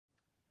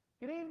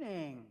Good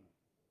evening,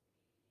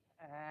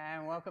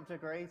 and welcome to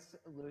Grace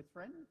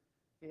Lutheran.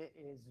 It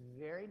is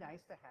very nice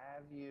to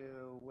have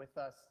you with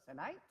us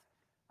tonight.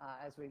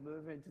 As we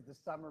move into the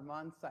summer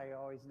months, I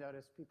always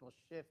notice people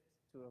shift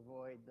to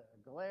avoid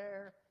the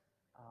glare.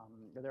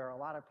 There are a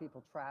lot of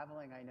people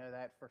traveling. I know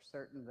that for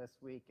certain this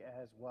week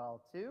as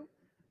well, too.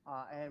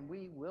 And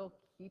we will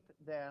keep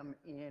them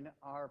in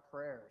our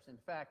prayers. In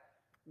fact,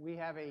 we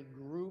have a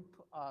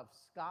group of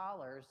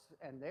scholars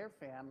and their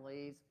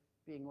families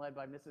being led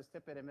by Mrs.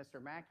 Tippett and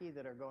Mr. Mackey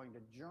that are going to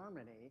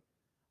Germany.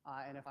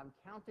 And if I'm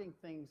counting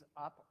things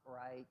up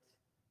right,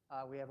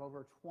 we have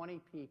over 20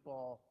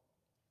 people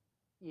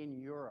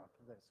in Europe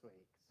this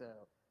week. So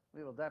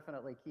we will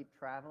definitely keep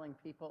traveling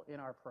people in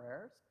our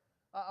prayers.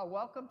 A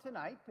welcome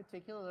tonight,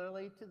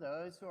 particularly to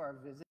those who are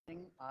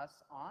visiting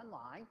us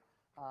online,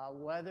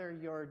 whether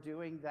you're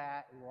doing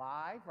that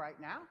live right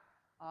now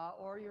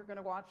or you're going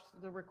to watch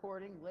the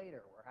recording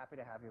later. We're happy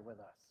to have you with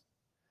us.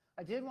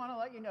 I did want to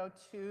let you know,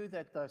 too,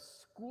 that the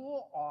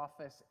school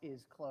office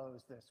is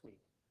closed this week.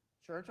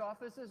 Church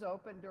office is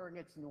open during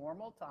its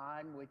normal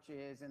time, which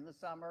is in the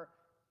summer,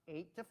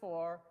 8 to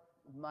 4,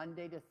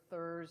 Monday to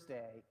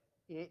Thursday.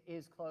 It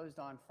is closed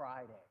on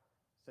Friday.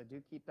 So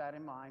do keep that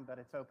in mind, but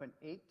it's open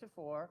 8 to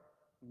 4,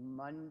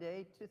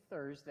 Monday to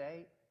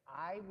Thursday.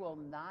 I will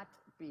not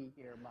be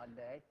here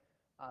Monday,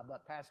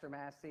 but Pastor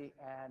Massey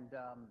and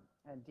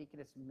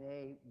Deaconess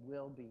May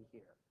will be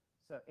here.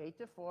 So 8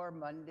 to 4,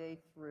 Monday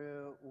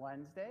through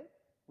Wednesday.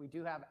 We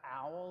do have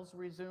owls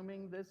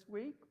resuming this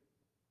week.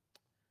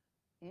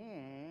 And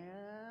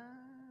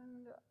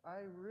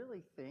I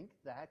really think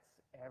that's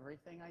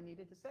everything I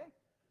needed to say.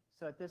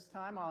 So at this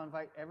time, I'll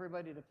invite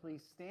everybody to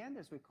please stand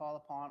as we call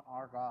upon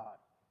our God.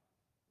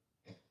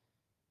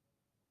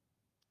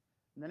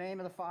 In the name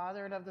of the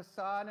Father, and of the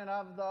Son, and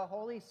of the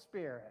Holy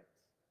Spirit.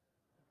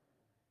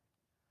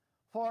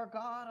 For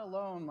God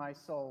alone my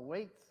soul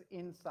waits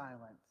in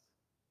silence.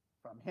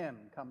 From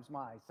him comes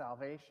my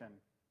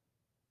salvation.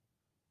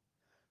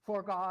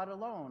 For God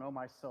alone, O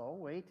my soul,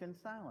 wait in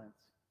silence,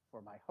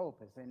 for my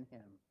hope is in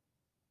him.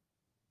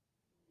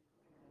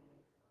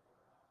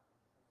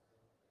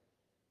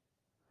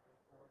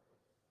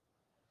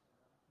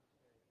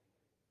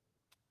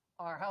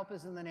 Our help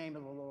is in the name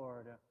of the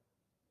Lord.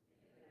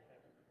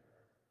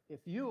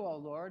 If you, O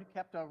Lord,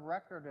 kept a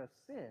record of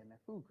sin,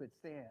 who could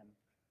stand?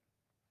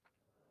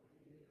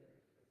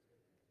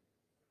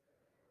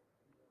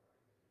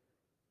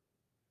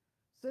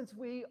 Since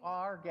we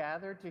are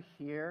gathered to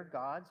hear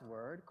God's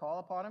word, call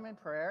upon him in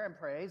prayer and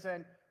praise,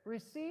 and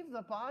receive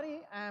the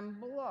body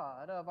and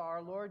blood of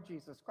our Lord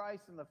Jesus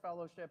Christ in the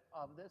fellowship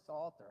of this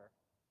altar,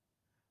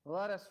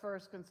 let us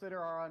first consider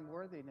our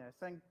unworthiness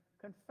and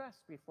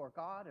confess before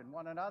God and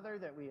one another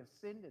that we have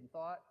sinned in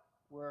thought,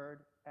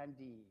 word, and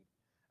deed,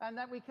 and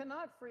that we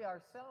cannot free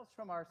ourselves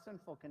from our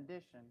sinful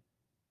condition.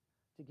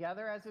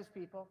 Together as his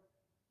people,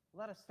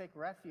 let us take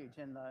refuge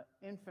in the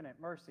infinite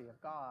mercy of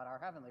God,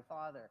 our Heavenly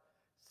Father,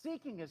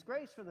 seeking his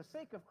grace for the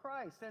sake of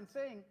Christ, and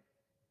saying,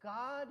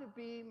 God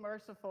be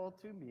merciful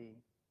to me,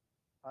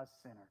 a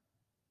sinner.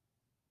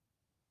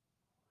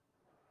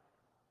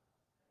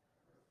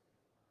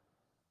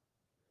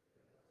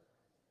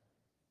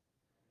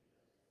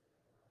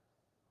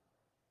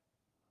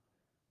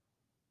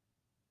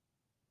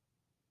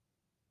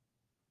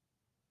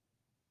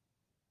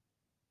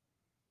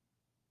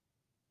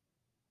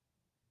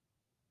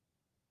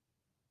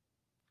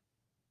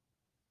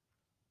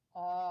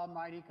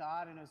 Almighty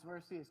God, in his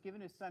mercy, has given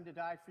his Son to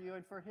die for you,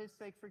 and for his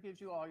sake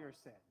forgives you all your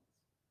sins.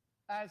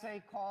 As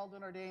a called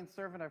and ordained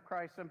servant of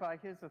Christ, and by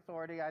his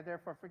authority, I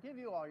therefore forgive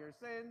you all your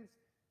sins,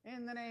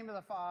 in the name of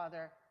the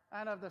Father,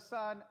 and of the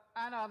Son,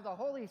 and of the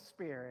Holy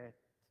Spirit.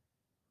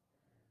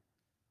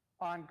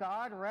 On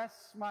God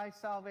rests my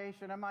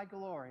salvation and my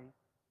glory.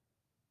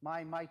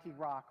 My mighty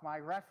rock, my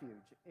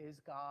refuge is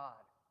God.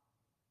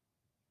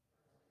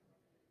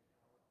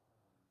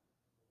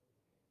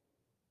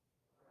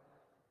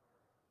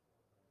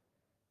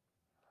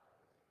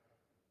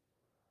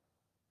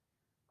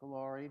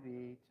 Glory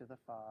be to the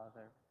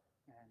Father,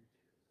 and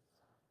to the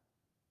Son,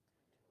 and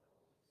to the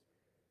Holy Spirit,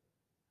 as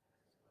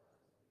it was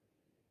in the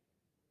beginning,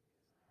 is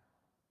now, and will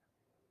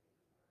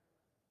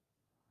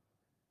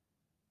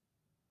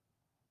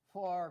be forever.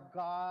 For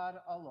God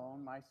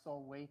alone my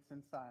soul waits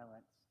in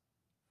silence.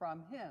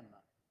 From him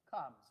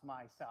comes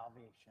my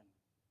salvation.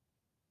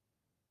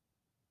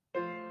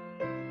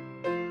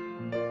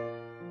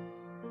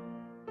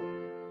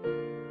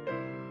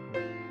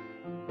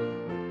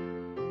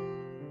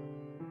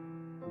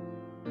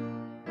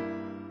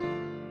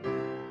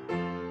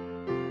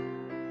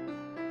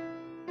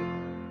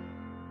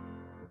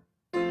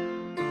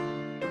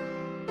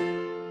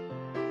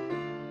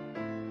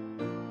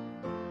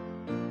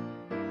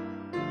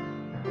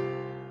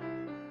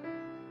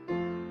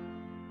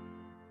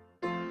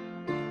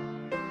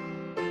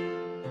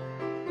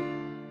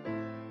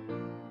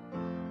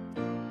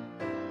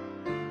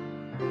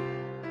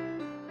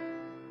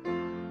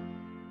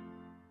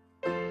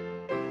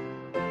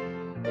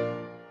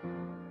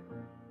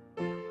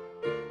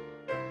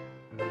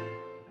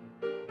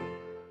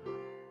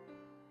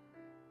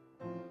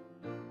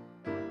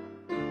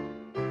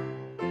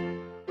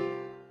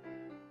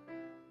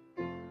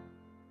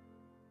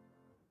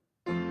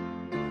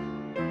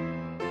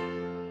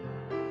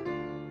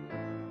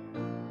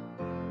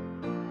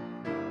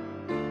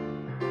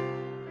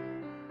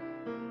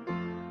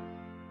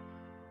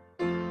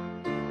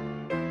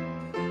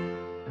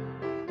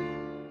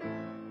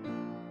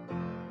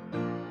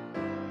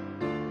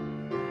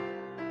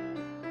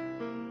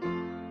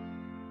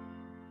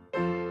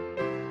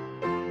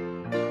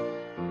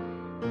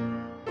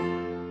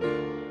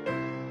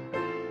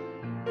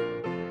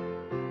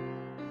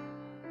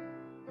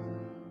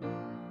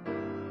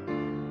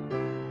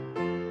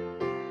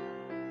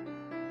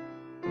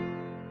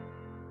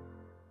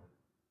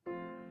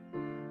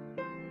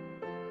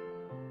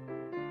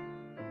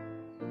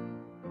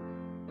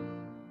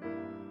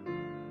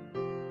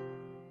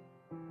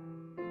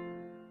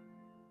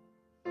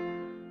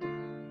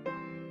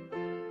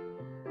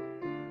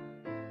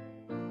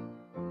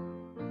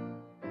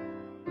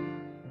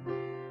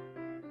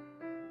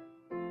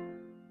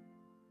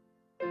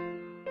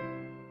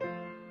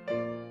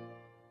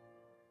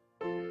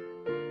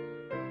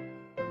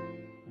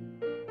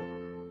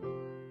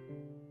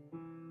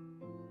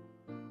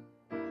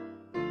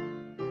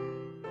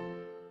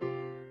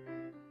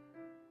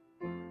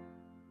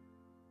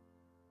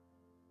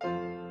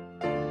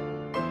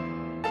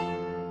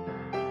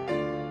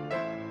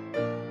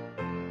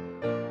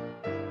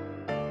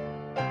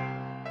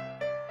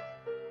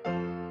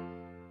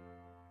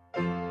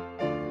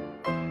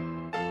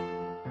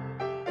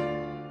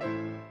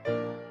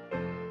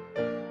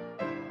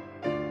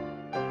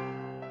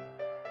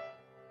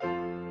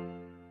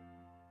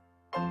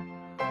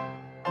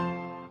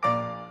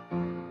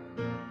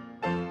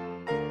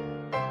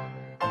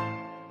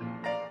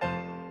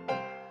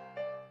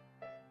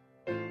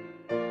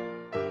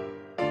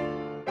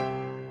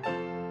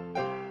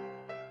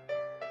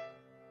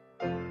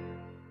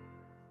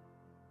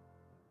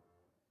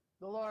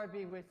 Lord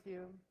be with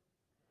you.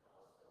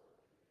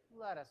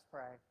 Let us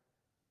pray.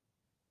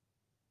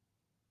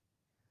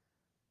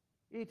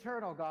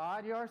 Eternal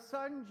God, your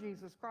Son,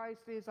 Jesus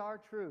Christ, is our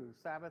true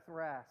Sabbath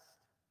rest.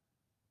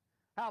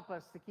 Help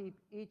us to keep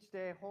each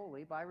day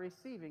holy by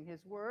receiving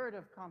his word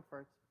of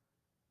comfort,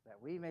 that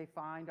we may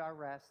find our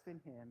rest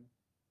in him,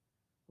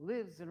 who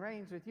lives and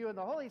reigns with you in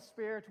the Holy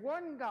Spirit,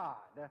 one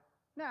God,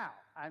 now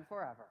and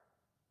forever.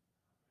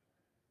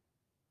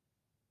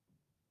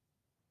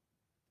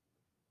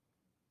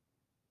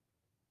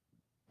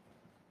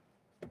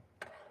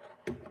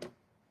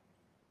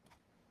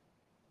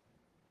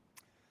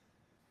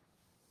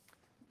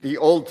 The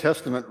Old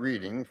Testament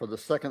reading for the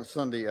second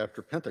Sunday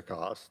after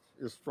Pentecost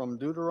is from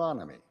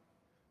Deuteronomy,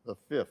 the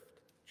 5th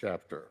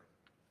chapter.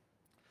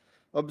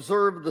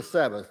 Observe the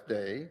Sabbath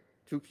day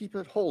to keep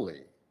it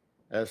holy,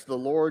 as the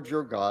Lord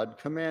your God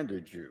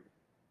commanded you.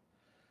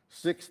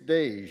 6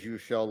 days you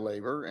shall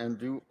labor and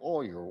do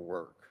all your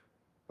work,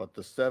 but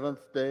the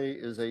seventh day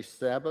is a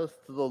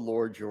Sabbath to the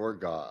Lord your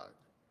God.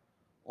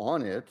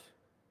 On it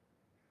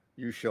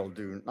you shall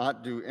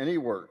not do any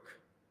work,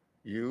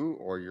 you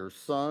or your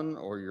son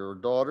or your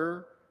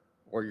daughter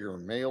or your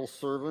male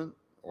servant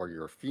or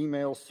your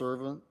female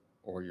servant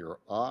or your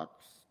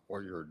ox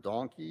or your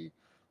donkey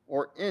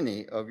or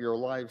any of your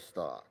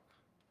livestock,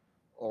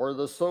 or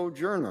the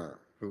sojourner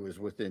who is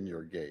within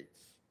your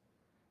gates,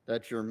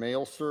 that your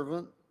male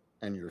servant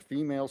and your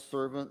female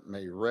servant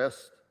may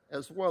rest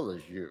as well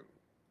as you.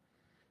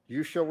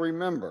 You shall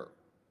remember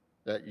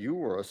that you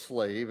were a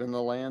slave in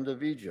the land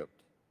of Egypt,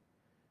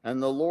 and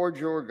the Lord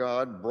your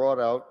God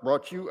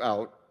brought you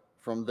out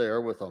from there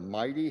with a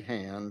mighty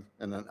hand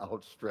and an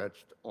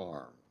outstretched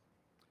arm.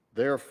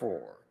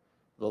 Therefore,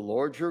 the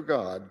Lord your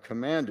God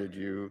commanded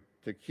you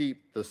to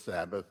keep the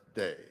Sabbath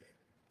day.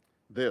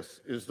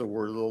 This is the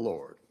word of the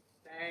Lord.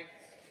 Thanks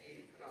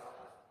be to God.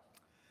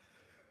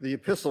 The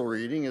epistle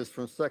reading is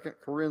from 2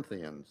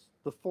 Corinthians,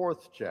 the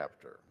 4th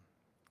chapter.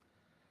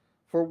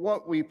 For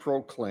what we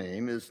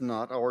proclaim is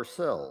not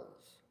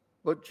ourselves,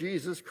 but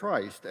Jesus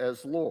Christ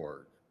as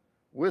Lord,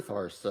 with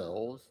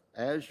ourselves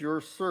as your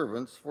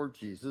servants for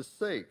Jesus'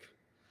 sake.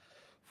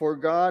 For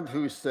God,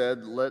 who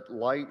said, "Let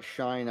light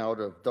shine out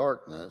of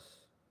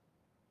darkness,"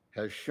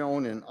 has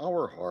shone in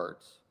our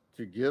hearts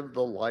to give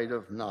the light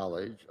of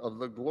knowledge of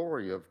the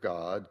glory of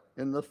God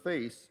in the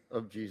face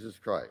of Jesus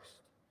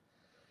Christ.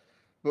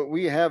 But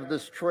we have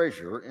this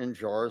treasure in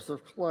jars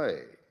of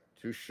clay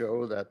to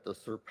show that the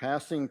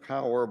surpassing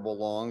power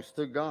belongs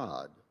to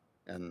God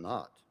and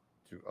not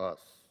to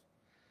us.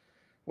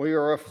 We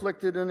are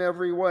afflicted in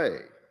every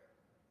way,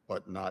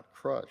 but not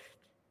crushed,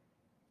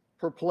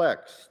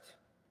 perplexed,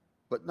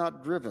 but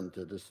not driven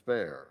to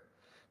despair,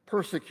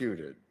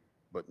 persecuted,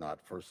 but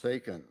not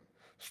forsaken,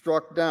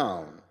 struck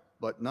down,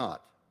 but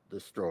not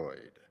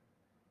destroyed,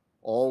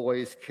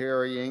 always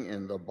carrying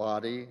in the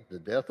body the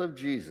death of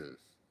Jesus,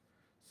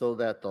 so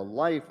that the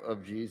life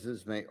of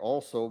Jesus may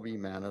also be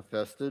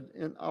manifested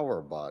in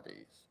our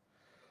bodies.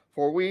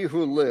 For we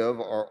who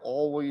live are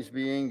always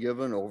being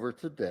given over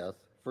to death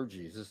for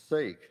Jesus'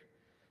 sake,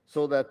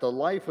 so that the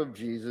life of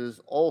Jesus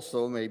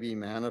also may be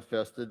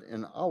manifested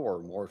in our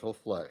mortal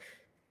flesh.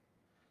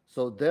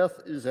 So death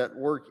is at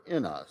work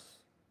in us,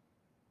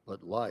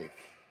 but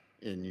life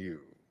in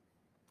you.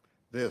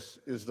 This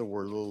is the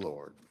word of the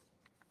Lord.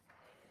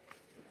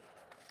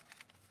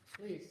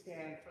 Please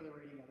stand for the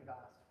reading of the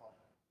Gospel.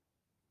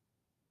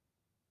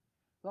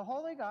 The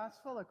Holy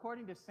Gospel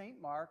according to St.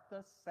 Mark,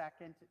 the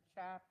 2nd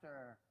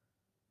chapter.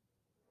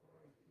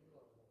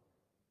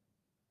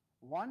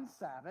 One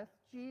Sabbath,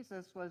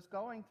 Jesus was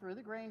going through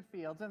the grain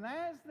fields, and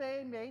as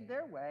they made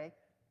their way,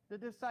 the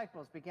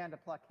disciples began to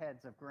pluck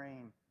heads of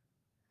grain.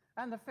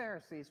 And the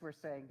Pharisees were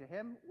saying to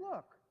him,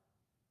 "Look,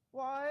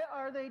 why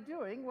are they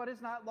doing what is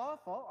not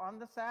lawful on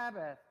the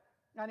Sabbath?"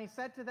 And he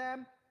said to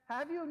them,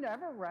 "Have you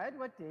never read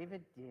what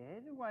David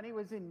did when he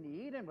was in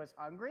need and was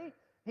hungry,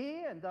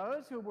 he and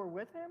those who were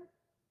with him?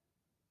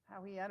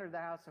 How he entered the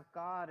house of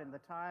God in the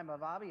time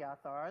of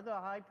Abiathar, the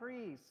high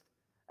priest,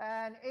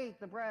 and ate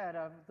the bread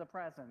of the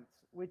presence,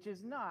 which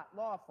is not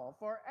lawful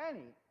for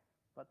any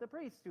but the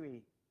priest to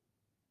eat,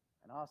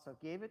 and also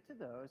gave it to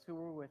those who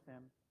were with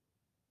him.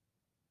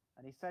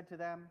 And he said to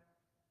them,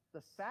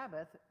 the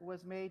Sabbath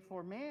was made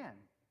for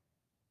man,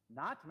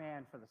 not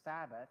man for the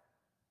Sabbath.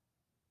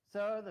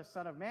 So the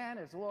Son of Man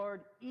is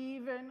Lord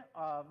even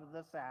of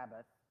the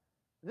Sabbath."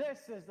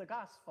 This is the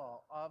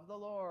gospel of the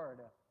Lord.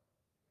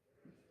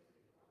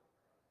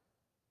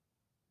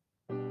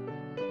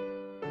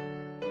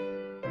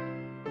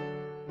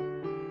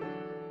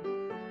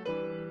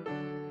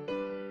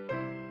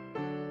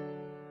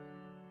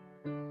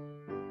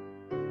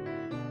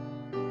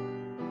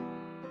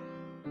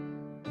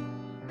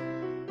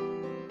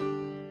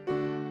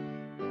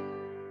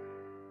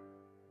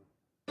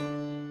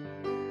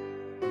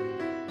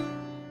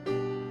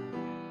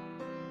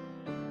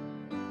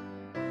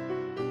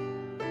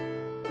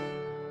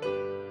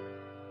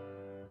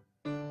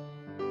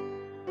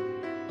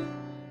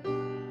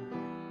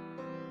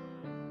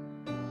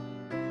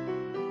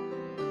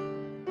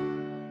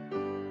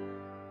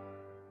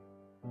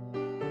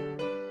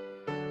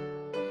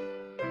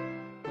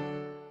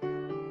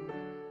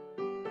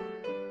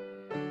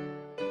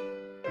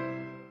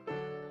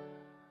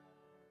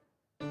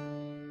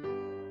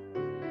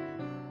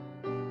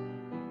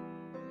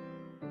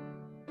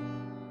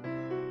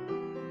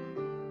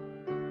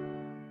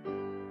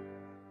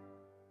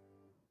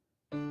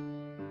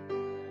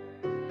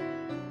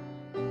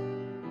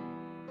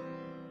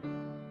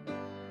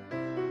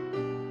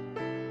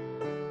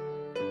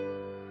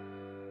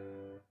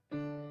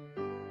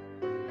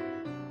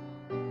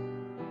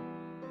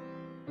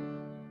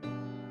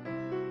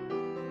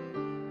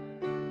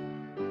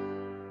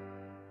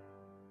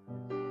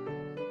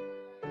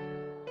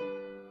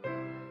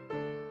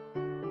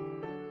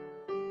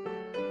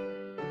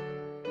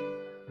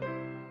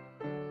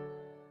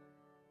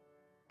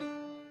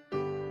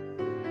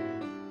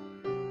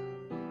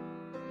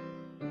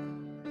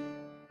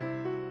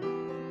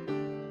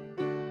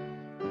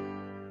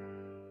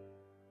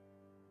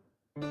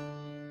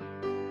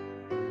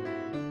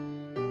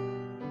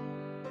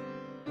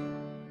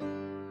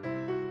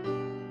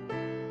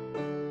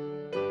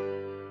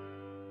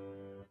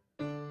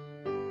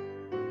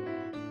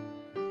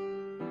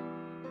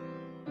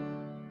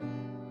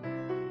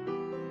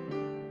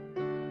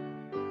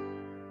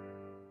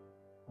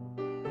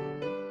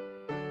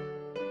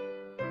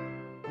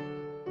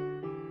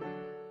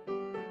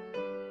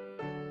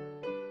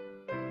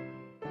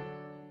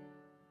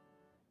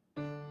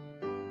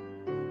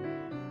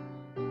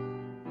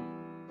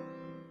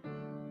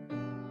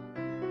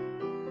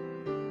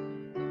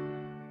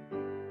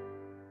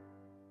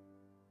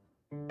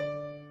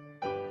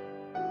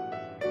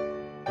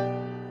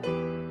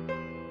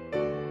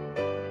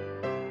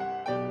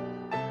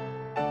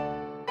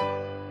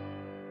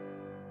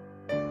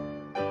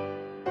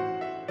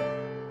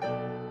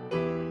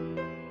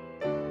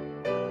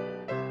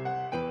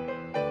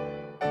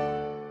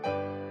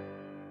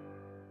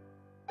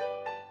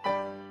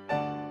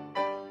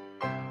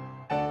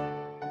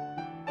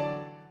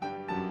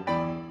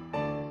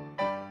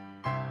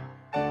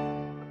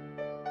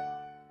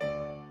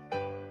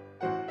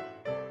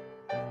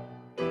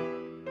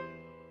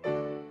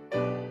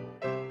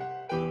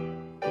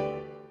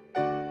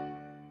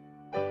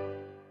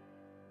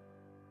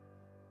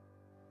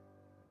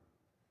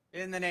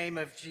 In the name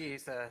of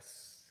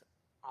Jesus,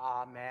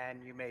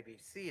 amen. You may be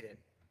seated.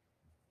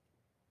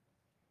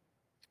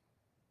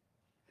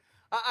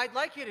 I'd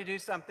like you to do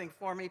something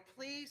for me.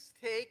 Please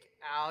take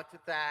out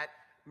that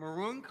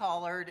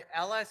maroon-colored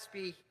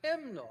LSB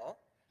hymnal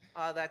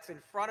that's in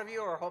front of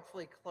you or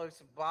hopefully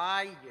close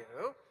by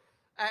you,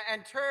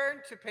 and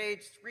turn to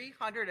page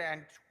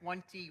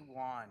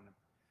 321.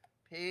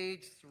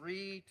 Page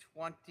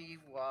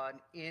 321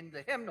 in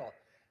the hymnal.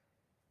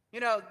 You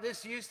know,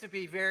 this used to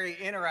be very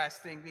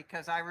interesting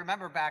because I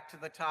remember back to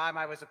the time,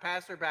 I was a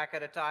pastor back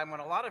at a time when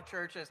a lot of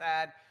churches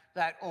had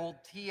that old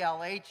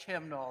TLH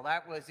hymnal.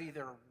 That was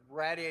either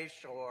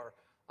reddish or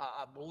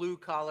a blue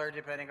color,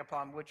 depending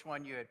upon which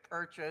one you had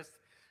purchased.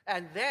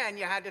 And then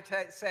you had to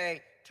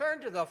say,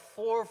 turn to the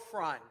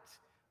forefront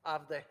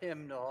of the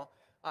hymnal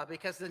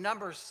because the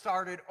numbers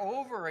started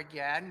over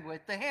again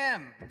with the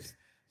hymns.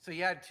 So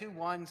you had 2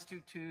 1s,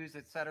 2 2s,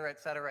 et cetera, et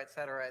cetera, et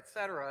cetera, et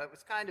cetera. It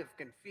was kind of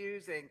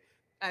confusing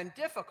and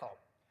difficult.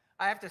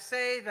 I have to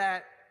say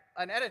that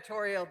an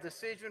editorial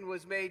decision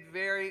was made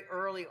very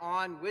early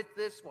on with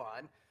this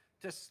one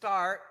to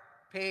start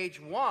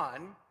page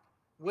 1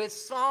 with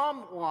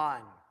Psalm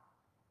 1.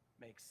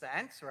 Makes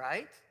sense,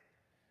 right?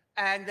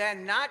 And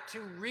then not to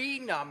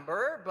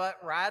renumber,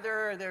 but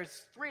rather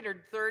there's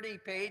 330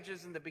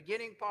 pages in the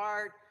beginning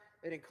part.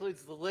 It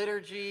includes the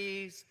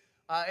liturgies.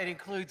 It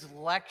includes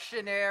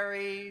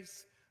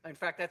lectionaries. In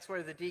fact, that's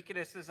where the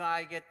deaconesses and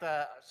I get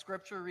the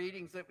scripture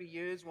readings that we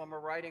use when we're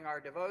writing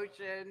our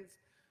devotions.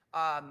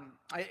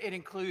 It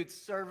includes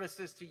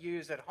services to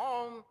use at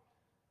home.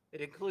 It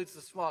includes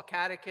the small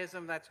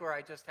catechism. That's where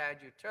I just had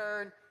you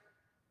turn.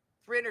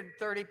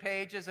 330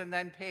 pages, and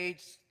then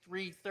page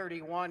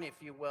 331,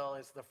 if you will,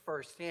 is the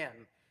first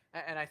hymn.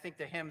 And I think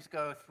the hymns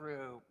go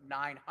through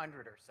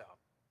 900 or so.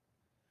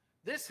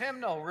 This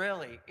hymnal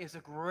really is a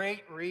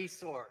great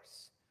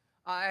resource.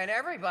 And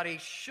everybody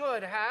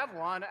should have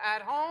one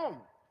at home.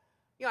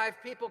 You know, I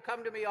have people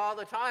come to me all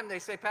the time. They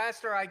say,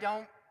 Pastor, I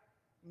don't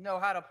know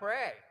how to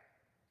pray.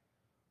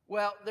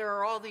 Well, there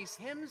are all these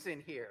hymns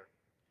in here.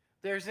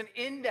 There's an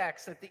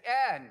index at the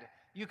end.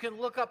 You can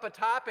look up a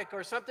topic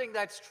or something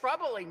that's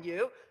troubling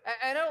you,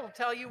 and it'll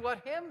tell you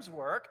what hymns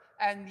work,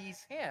 and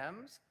these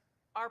hymns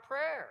are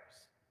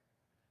prayers.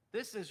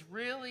 This is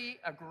really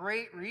a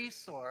great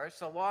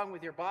resource, along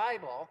with your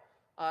Bible.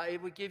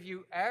 It would give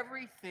you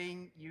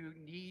everything you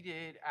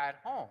needed at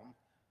home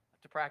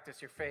to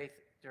practice your faith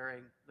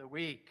during the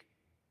week.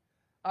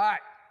 All right,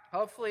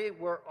 hopefully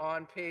we're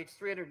on page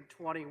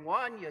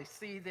 321. You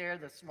see there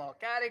the small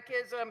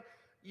catechism.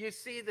 You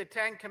see the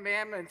 10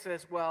 commandments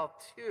as well,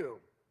 too.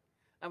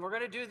 And we're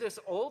going to do this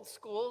old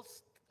school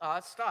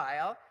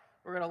style.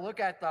 We're going to look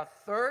at the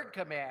third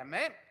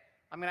commandment.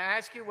 I'm going to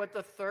ask you what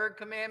the third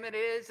commandment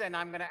is, and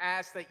I'm going to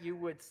ask that you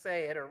would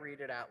say it or read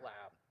it out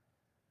loud.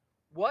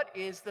 What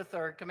is the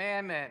third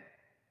commandment?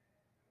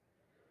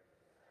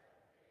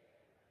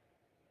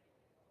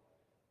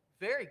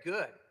 Very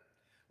good.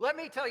 Let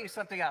me tell you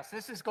something else.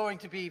 This is going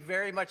to be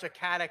very much a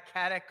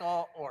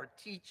catechetical or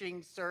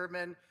teaching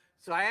sermon.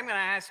 So I am going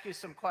to ask you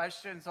some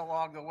questions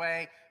along the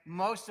way.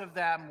 Most of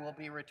them will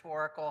be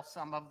rhetorical.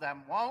 Some of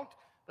them won't.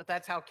 But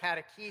that's how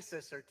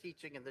catechesis or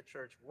teaching in the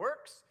church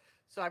works.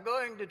 So I'm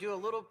going to do a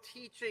little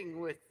teaching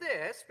with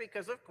this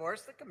because, of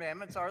course, the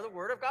commandments are the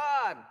Word of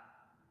God.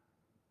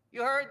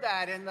 You heard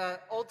that in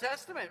the Old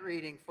Testament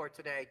reading for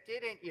today,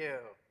 didn't you?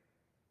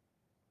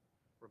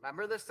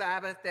 Remember the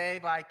Sabbath day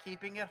by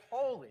keeping it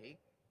holy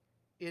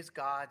is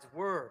God's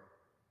word.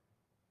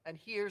 And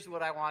here's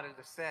what I wanted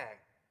to say.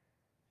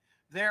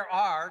 There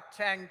are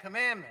 10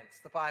 commandments,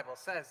 the Bible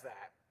says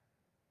that.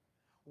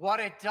 What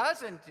it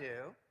doesn't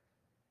do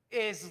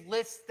is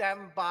list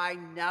them by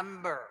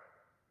number.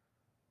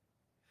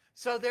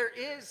 So there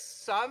is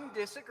some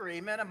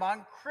disagreement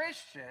among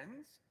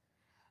Christians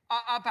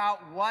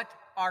about what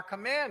are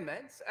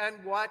commandments and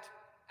what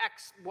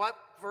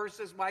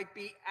verses might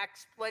be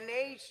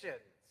explanations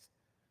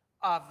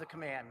of the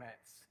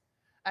commandments.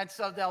 And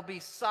so there'll be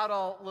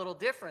subtle little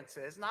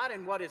differences, not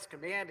in what is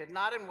commanded,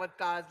 not in what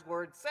God's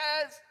word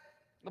says,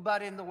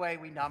 but in the way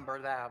we number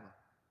them.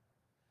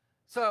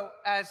 So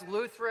as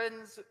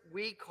Lutherans,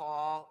 we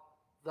call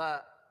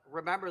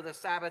remember the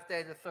Sabbath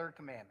day, the third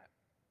commandment.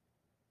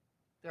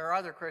 There are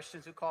other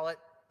Christians who call it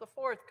the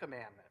fourth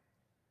commandment.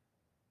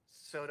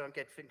 So don't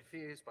get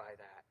confused by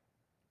that.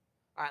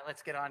 All right,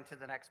 let's get on to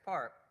the next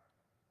part.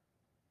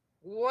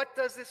 What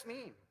does this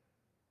mean?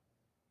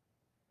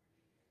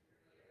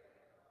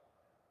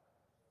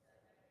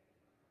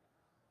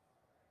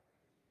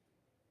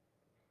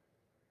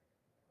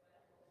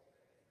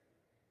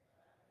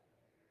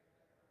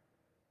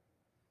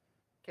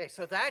 Okay,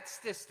 so that's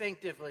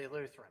distinctively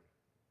Lutheran.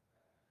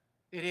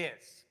 It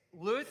is.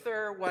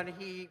 Luther, when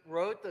he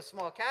wrote the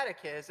small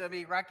catechism,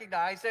 he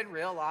recognized and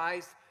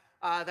realized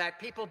that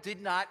people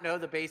did not know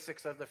the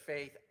basics of the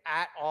faith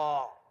at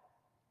all.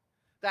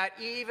 That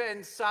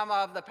even some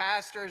of the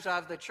pastors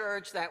of the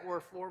church that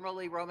were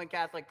formerly Roman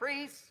Catholic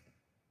priests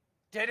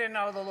didn't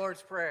know the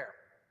Lord's Prayer.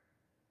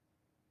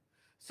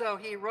 So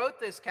he wrote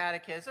this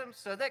catechism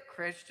so that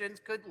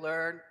Christians could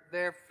learn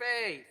their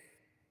faith.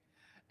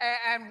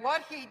 And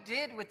what he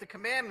did with the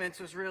commandments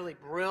was really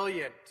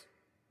brilliant.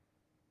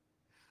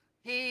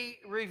 He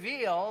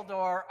revealed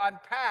or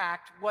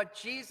unpacked what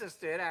Jesus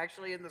did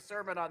actually in the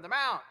Sermon on the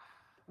Mount,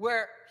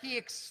 where he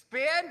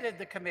expanded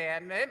the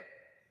commandment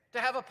to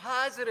have a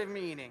positive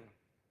meaning.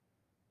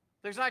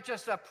 There's not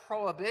just a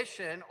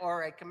prohibition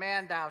or a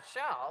command, thou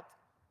shalt,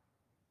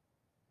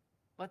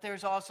 but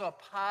there's also a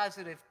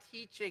positive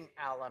teaching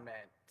element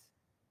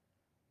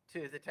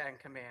to the Ten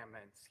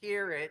Commandments.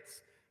 Here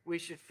it's, we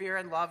should fear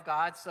and love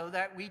God so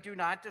that we do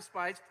not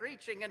despise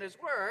preaching in his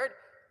word,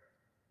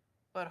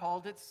 but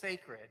hold it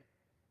sacred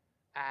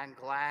and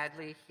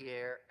gladly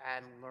hear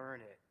and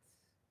learn it.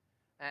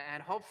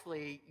 And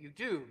hopefully you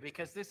do,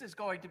 because this is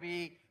going to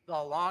be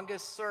the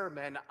longest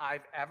sermon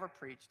I've ever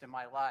preached in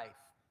my life.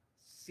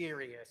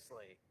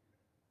 Seriously.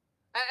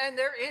 And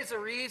there is a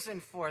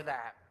reason for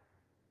that.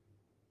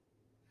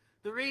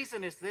 The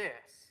reason is this.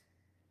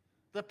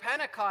 The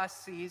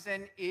Pentecost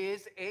season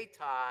is a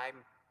time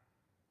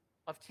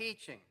of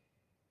teaching.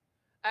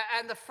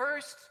 And the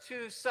first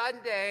 2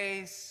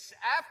 Sundays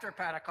after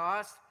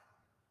Pentecost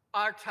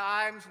are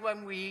times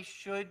when we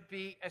should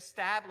be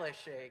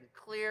establishing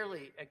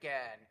clearly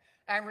again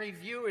and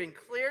reviewing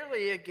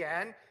clearly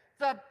again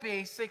the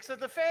basics of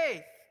the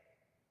faith.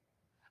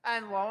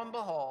 And lo and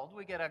behold,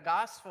 we get a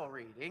gospel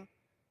reading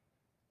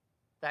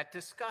that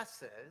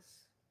discusses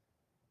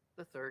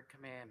the third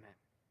commandment.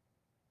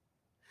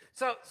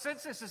 So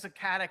since this is a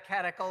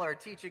catechetical or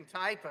teaching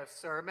type of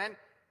sermon,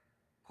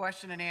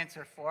 question and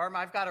answer form,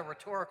 I've got a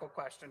rhetorical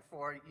question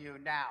for you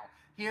now.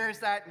 Here's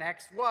that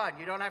next one.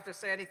 You don't have to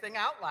say anything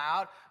out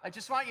loud. I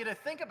just want you to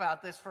think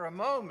about this for a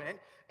moment.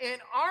 In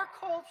our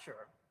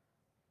culture,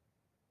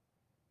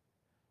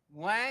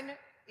 when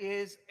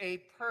is a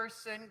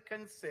person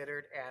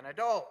considered an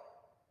adult?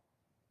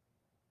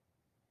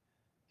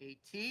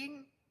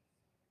 18?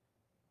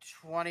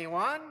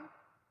 21?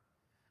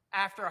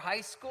 After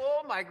high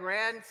school, my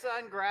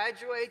grandson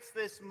graduates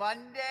this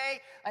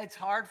Monday. It's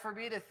hard for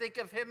me to think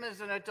of him as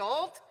an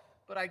adult,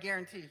 but I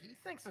guarantee he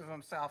thinks of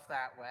himself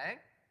that way.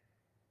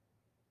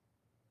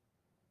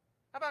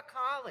 How about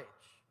college?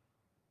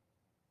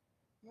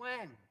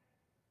 When?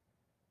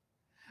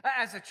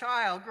 As a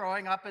child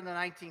growing up in the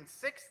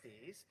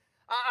 1960s,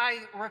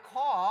 I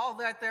recall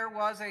that there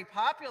was a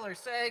popular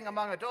saying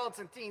among adults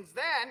and teens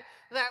then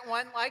that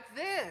went like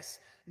this: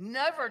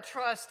 never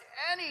trust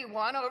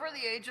anyone over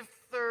the age of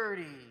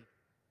 30.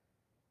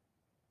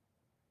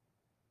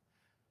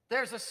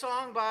 There's a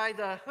song by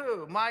The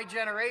Who, My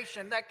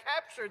Generation, that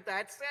captured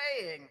that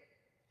saying.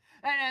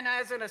 And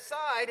as an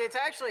aside, it's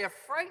actually a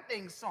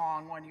frightening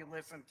song when you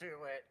listen to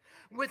it,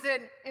 with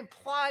an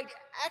implied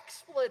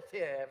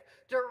expletive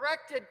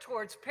directed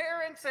towards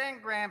parents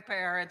and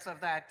grandparents of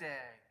that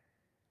day.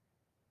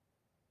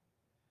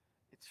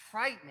 It's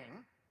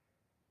frightening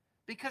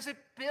because it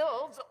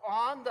builds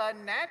on the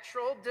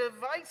natural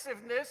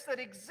divisiveness that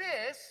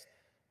exists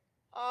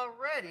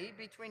already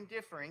between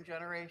differing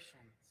generations.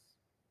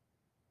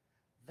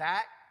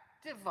 That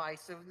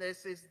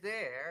divisiveness is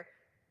there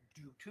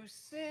due to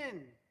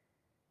sin.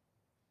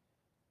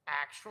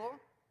 Actual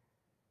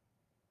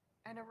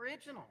and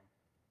original.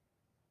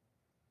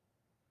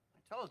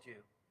 I told you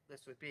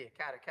this would be a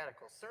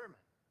catechetical sermon,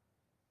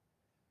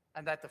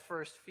 and that the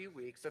first few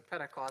weeks of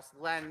Pentecost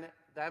lend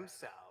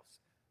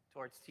themselves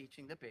towards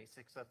teaching the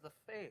basics of the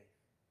faith.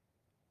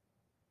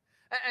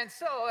 And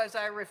so, as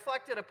I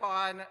reflected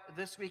upon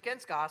this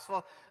weekend's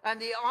gospel and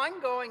the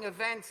ongoing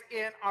events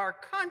in our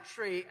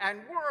country and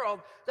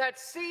world that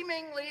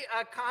seemingly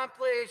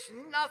accomplish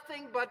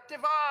nothing but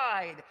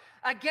divide,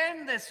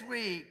 again this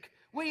week,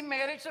 we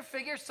managed to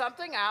figure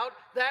something out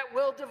that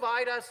will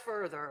divide us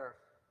further.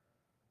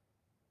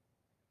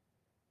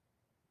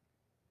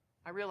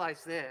 I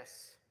realize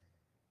this.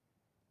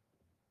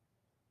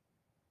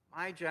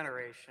 My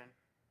generation,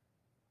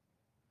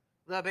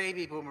 the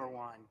baby boomer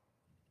one,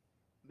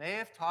 may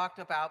have talked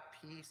about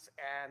peace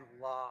and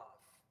love,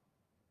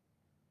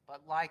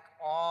 but like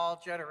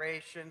all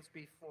generations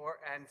before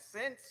and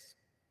since,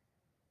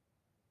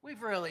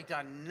 we've really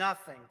done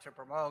nothing to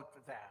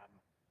promote them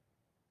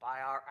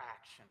by our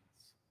actions.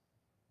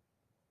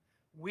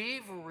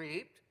 We've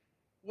reaped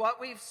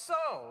what we've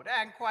sowed,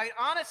 and quite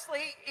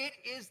honestly, it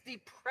is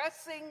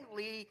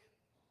depressingly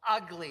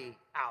ugly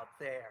out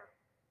there.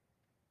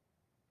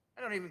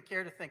 I don't even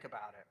care to think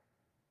about it.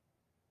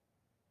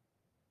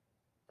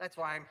 That's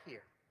why I'm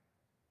here.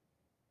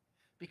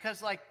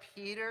 Because like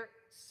Peter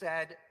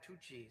said to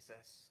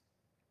Jesus,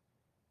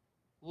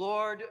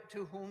 Lord,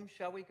 to whom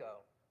shall we go?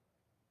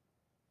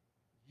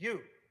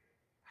 You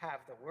have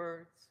the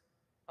words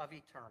of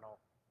eternal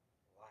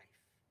life.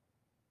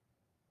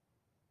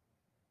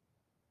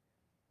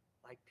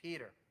 Like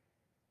Peter,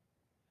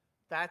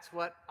 that's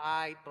what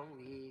I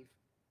believe,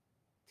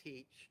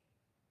 teach,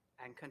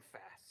 and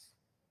confess.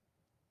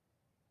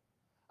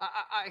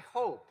 I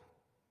hope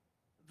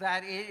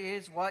that it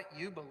is what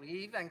you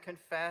believe and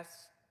confess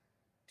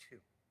too.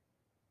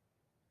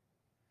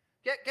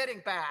 Getting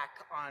back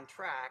on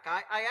track,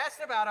 I asked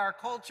about our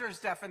culture's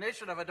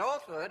definition of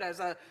adulthood as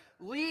a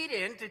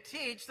lead-in to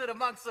teach that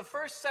amongst the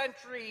first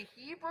century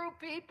Hebrew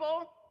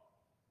people,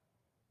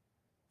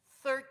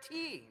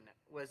 13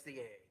 was the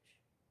age.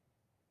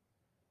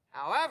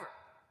 However,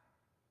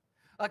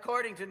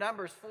 according to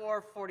Numbers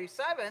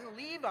 4:47,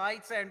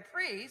 Levites and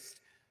priests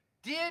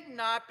did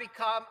not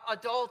become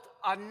adult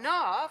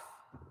enough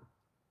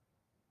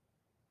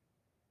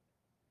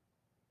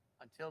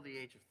until the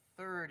age of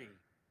 30.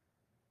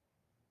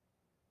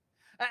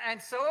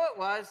 And so it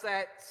was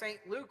that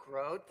St. Luke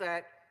wrote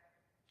that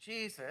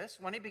Jesus,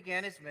 when he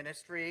began his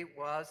ministry,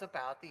 was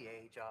about the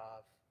age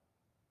of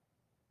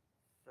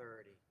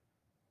 30.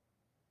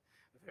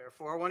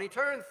 Therefore, when he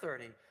turned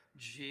 30,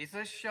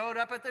 Jesus showed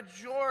up at the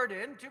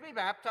Jordan to be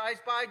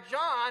baptized by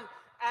John,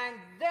 and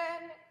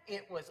then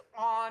it was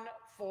on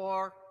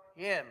for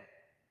him.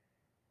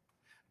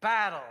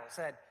 Battles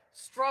and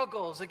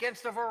struggles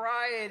against a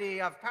variety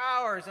of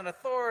powers and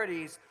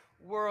authorities,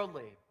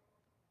 worldly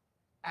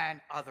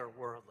and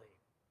otherworldly.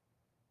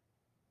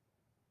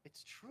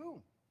 It's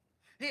true.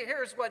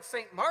 Here's what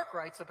St. Mark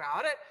writes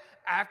about it.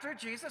 After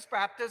Jesus'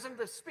 baptism,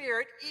 the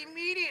Spirit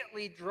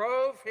immediately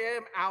drove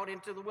him out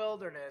into the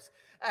wilderness,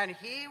 and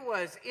he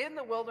was in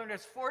the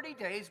wilderness 40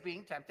 days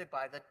being tempted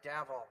by the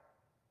devil.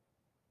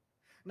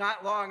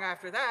 Not long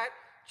after that,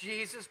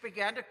 Jesus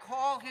began to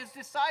call his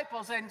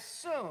disciples, and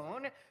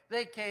soon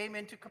they came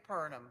into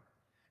Capernaum.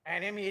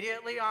 And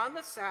immediately on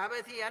the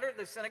Sabbath, he entered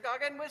the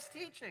synagogue and was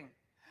teaching.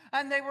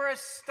 And they were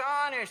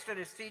astonished at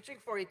his teaching,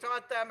 for he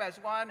taught them as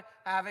one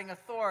having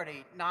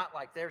authority, not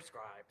like their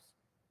scribes.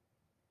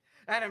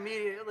 And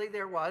immediately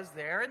there was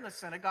there in the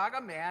synagogue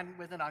a man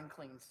with an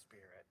unclean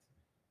spirit.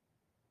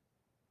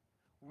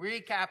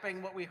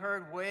 Recapping what we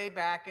heard way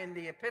back in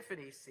the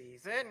Epiphany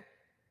season,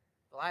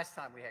 the last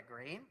time we had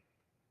green.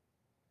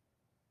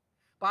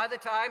 By the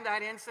time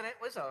that incident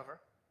was over,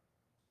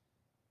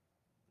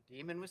 the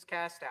demon was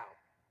cast out.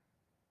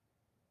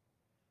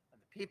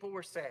 And the people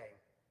were saying,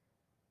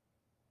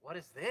 "What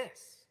is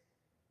this?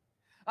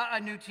 A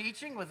new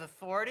teaching with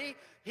authority?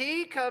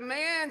 He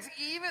commands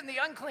even the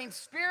unclean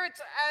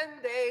spirits,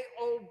 and they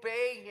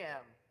obey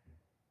him."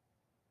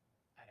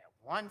 And at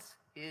once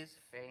his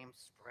fame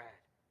spread.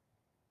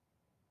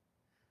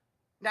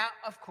 Now,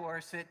 of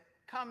course, it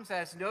comes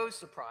as no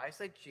surprise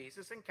that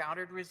Jesus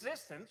encountered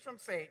resistance from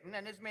Satan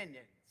and his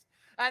minions,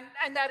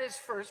 and that his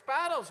first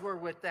battles were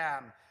with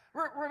them.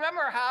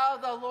 Remember how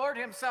the Lord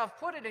himself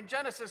put it in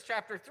Genesis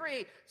chapter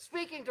 3,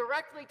 speaking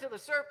directly to the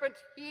serpent.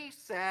 He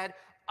said,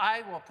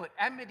 "I will put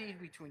enmity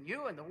between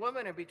you and the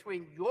woman, and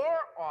between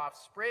your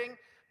offspring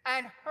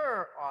and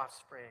her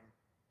offspring.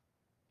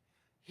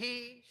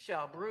 He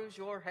shall bruise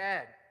your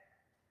head,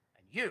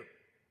 and you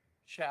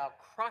shall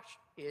crush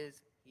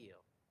his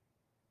heel."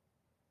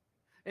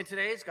 In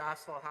today's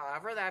gospel,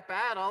 however, that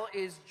battle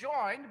is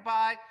joined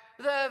by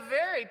the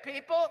very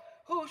people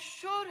who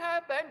should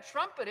have been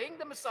trumpeting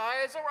the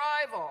Messiah's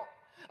arrival.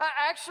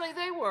 Actually,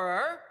 they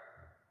were,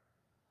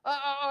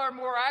 or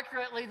more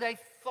accurately, they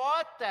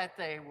thought that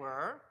they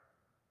were.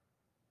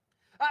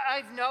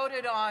 I've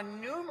noted on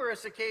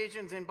numerous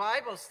occasions in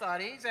Bible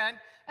studies, and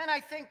I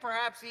think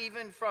perhaps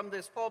even from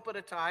this pulpit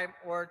a time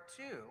or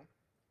two,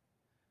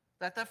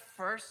 that the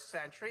first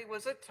century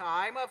was a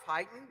time of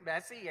heightened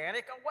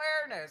messianic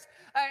awareness,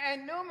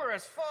 and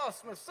numerous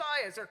false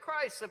messiahs or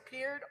Christs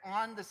appeared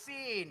on the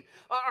scene.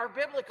 Our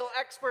biblical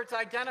experts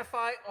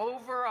identify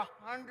over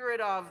 100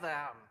 of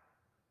them.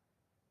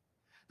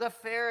 The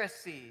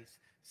Pharisees,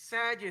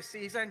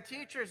 Sadducees, and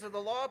teachers of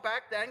the law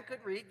back then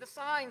could read the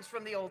signs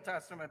from the Old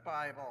Testament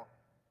Bible.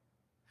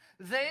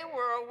 They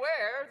were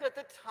aware that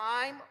the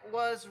time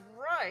was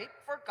ripe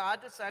for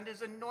God to send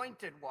his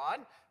anointed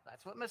one,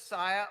 that's what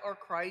Messiah or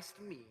Christ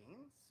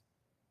means,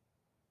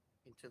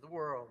 into the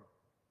world.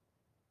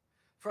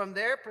 From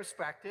their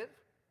perspective,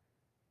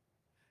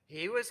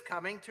 he was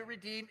coming to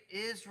redeem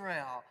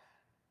Israel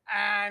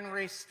and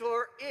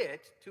restore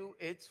it to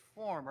its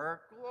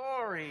former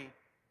glory.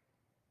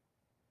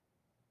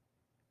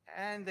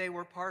 And they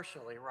were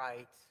partially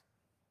right.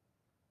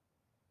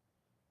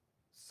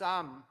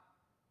 Some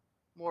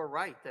more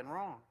right than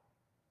wrong.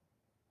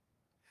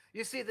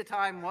 You see, the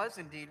time was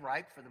indeed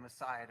ripe for the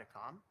Messiah to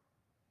come.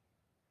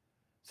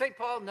 St.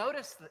 Paul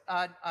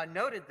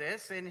noted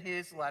this in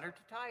his letter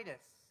to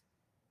Titus.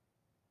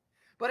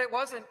 But it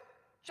wasn't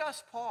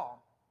just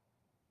Paul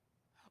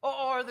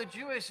or the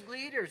Jewish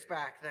leaders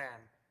back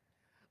then.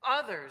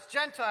 Others,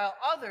 Gentile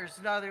others,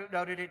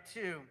 noted it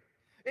too.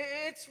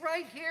 It's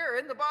right here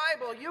in the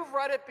Bible. You've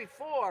read it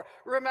before.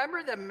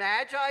 Remember the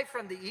Magi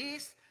from the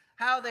east?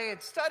 How they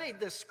had studied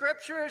the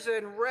scriptures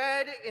and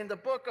read in the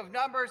book of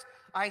Numbers,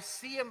 "I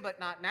see him, but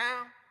not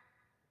now.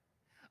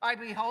 I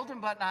behold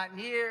him, but not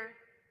near.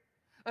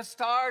 A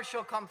star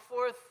shall come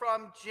forth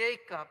from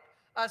Jacob.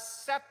 A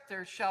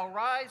scepter shall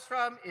rise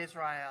from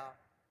Israel."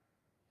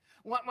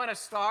 When a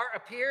star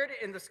appeared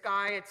in the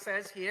sky, it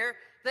says here,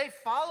 they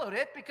followed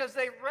it because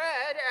they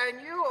read,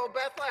 "And you, O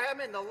Bethlehem,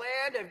 in the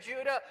land of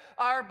Judah,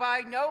 are by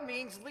no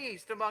means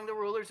least among the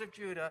rulers of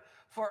Judah,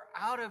 for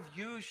out of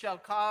you shall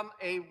come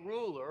a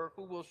ruler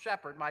who will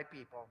shepherd my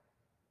people."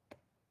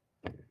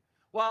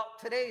 Well,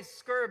 today's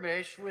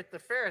skirmish with the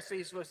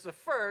Pharisees was the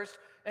first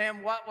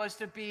in what was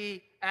to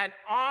be an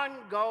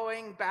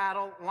ongoing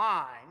battle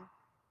line,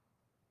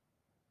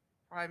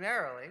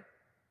 primarily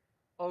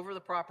over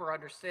the proper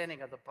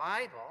understanding of the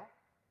Bible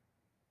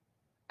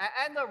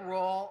and the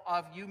role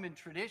of human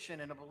tradition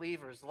in a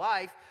believer's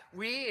life.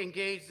 We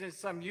engaged in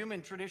some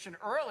human tradition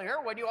earlier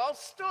when you all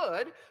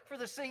stood for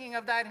the singing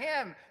of that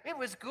hymn. It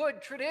was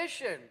good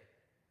tradition,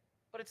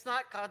 but it's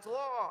not God's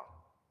law.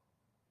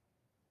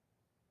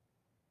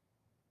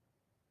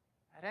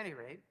 At any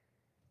rate,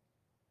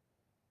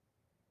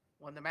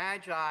 when the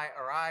Magi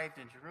arrived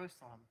in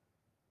Jerusalem,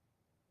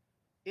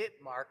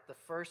 it marked the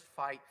first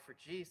fight for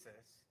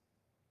Jesus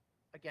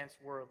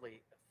against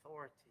worldly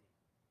authority.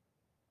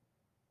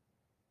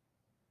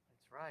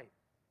 That's right.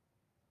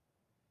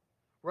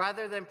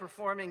 Rather than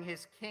performing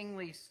his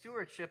kingly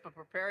stewardship of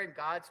preparing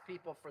God's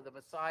people for the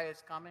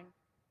Messiah's coming,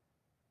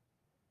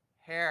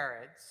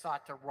 Herod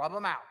sought to rub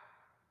him out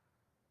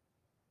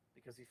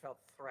because he felt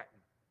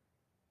threatened.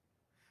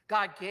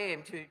 God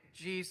came to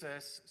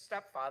Jesus'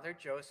 stepfather,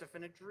 Joseph,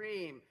 in a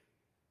dream,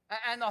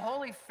 and the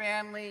Holy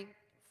Family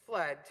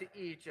fled to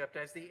Egypt,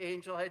 as the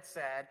angel had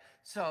said,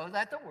 so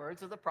that the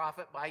words of the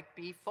prophet might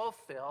be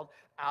fulfilled.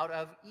 Out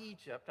of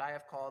Egypt I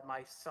have called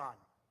my son.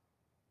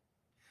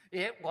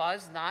 It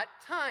was not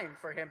time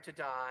for him to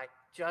die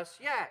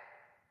just yet.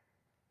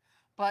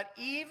 But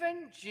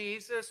even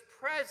Jesus'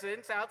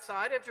 presence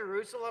outside of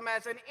Jerusalem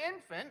as an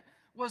infant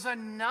was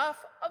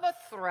enough of a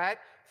threat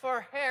for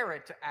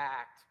Herod to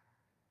act.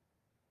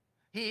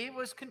 He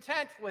was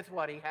content with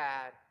what he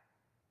had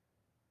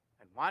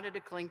and wanted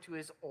to cling to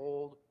his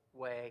old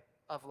way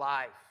of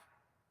life.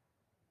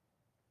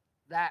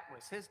 That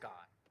was his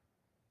God.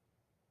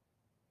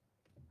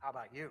 How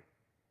about you?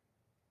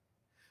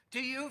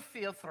 Do you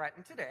feel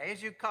threatened today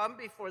as you come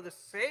before the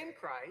same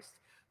Christ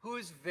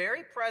whose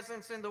very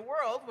presence in the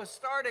world was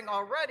starting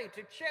already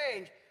to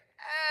change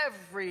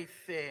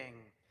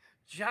everything,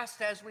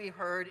 just as we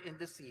heard in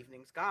this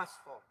evening's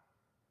gospel?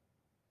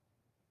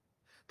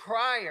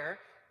 Prior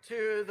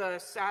to the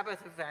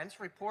Sabbath events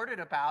reported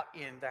about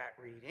in that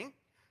reading,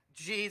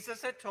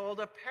 Jesus had told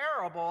a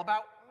parable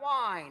about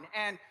wine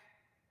and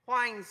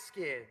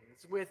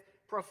wineskins with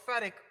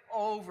prophetic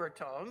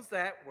overtones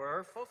that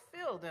were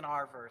fulfilled in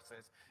our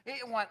verses.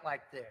 It went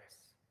like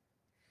this: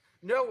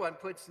 "No one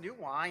puts new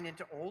wine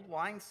into old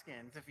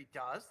wineskins. If he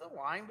does, the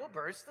wine will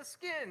burst the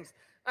skins,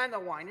 and the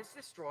wine is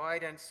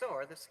destroyed, and so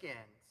are the skins.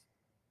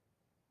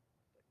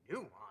 The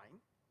new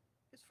wine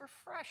is for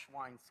fresh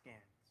wineskins."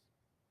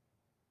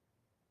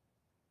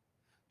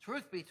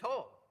 Truth be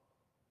told,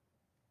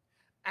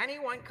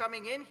 anyone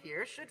coming in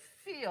here should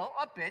feel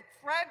a bit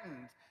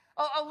threatened,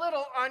 a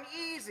little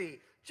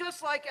uneasy,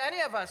 just like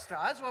any of us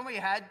does when we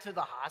head to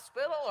the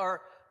hospital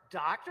or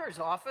doctor's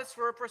office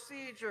for a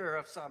procedure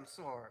of some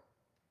sort.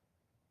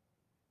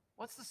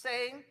 What's the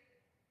saying?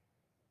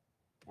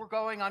 We're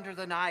going under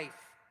the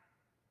knife.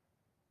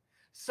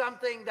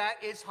 Something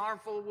that is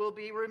harmful will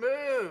be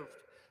removed,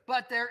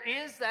 but there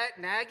is that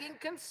nagging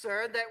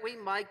concern that we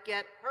might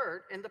get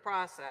hurt in the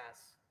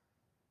process.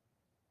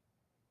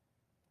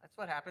 That's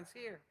what happens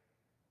here.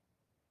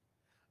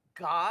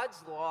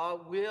 God's law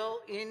will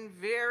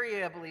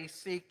invariably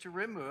seek to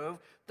remove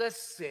the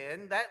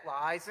sin that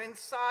lies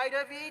inside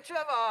of each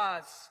of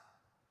us.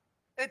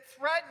 It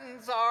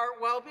threatens our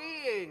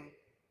well-being,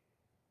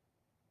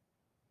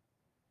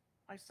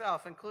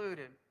 myself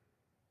included.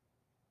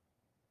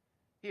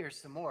 Here's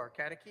some more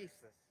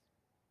catechesis.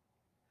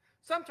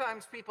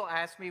 Sometimes people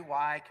ask me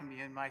why I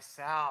commune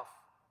myself.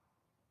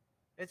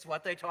 It's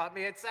what they taught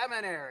me at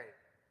seminary.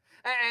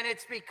 And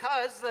it's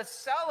because the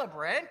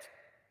celebrant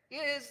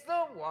is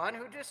the one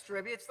who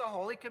distributes the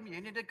Holy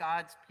Communion to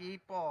God's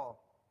people.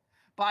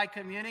 By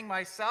communing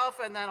myself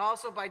and then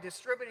also by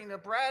distributing the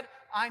bread,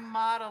 I'm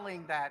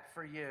modeling that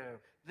for you.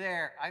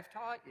 There, I've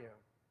taught you.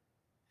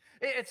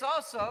 It's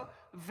also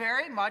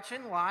very much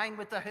in line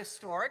with the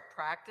historic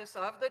practice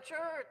of the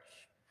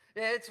church.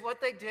 It's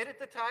what they did at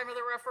the time of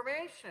the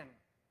Reformation.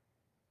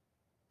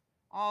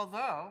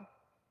 Although,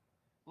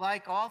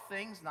 like all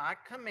things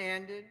not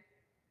commanded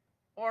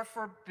or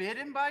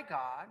forbidden by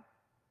God,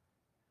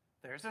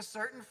 there's a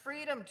certain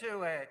freedom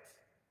to it.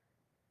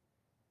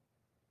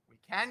 We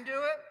can do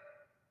it.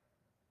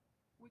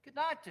 We could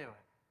not do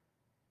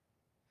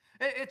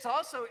it. It's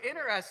also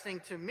interesting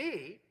to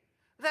me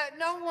that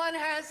no one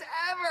has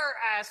ever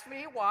asked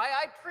me why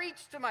I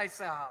preach to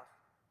myself.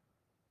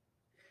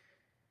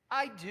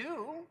 I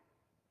do.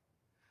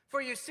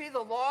 For you see, the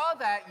law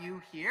that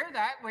you hear,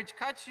 that which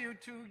cuts you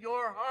to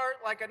your heart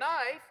like a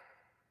knife,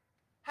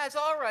 has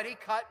already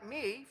cut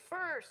me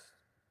first.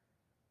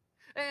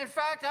 In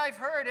fact, I've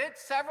heard it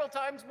several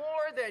times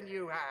more than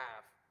you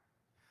have.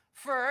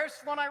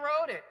 First, when I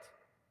wrote it.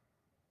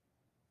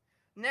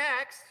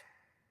 Next,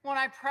 when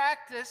I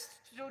practiced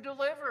to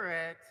deliver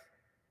it.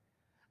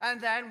 And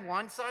then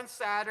once on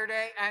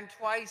Saturday and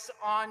twice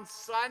on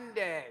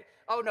Sunday.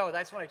 Oh no,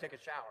 that's when I take a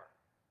shower.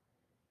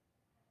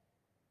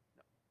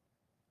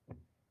 No.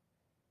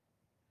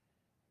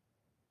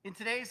 In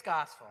today's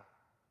gospel,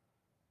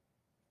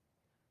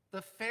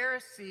 the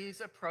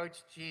Pharisees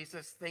approached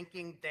Jesus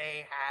thinking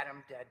they had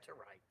him dead to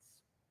rights.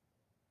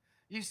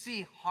 You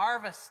see,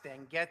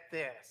 harvesting, get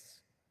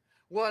this,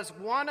 was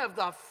one of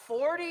the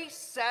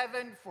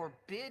 47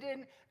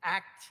 forbidden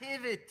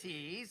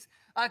activities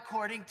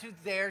according to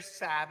their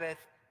Sabbath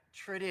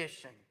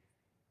tradition.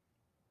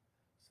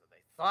 So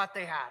they thought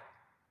they had him.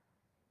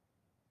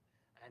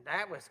 And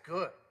that was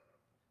good,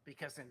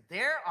 because in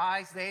their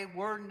eyes, they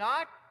were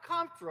not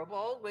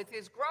comfortable with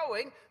his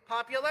growing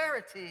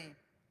popularity.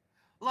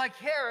 Like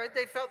Herod,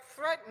 they felt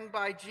threatened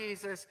by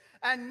Jesus,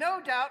 and no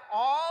doubt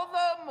all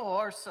the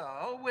more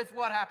so with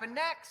what happened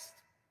next.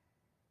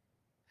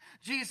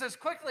 Jesus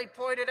quickly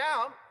pointed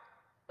out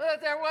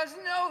that there was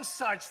no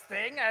such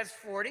thing as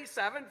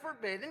 47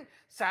 forbidden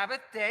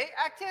Sabbath day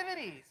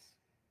activities.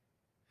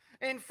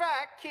 In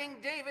fact, King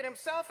David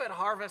himself had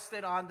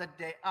harvested on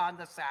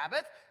the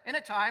Sabbath in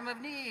a time of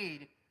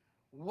need,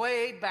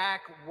 way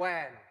back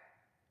when.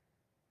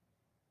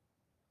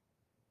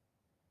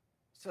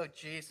 So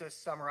Jesus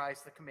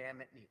summarized the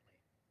commandment neatly.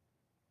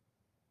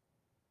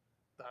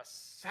 The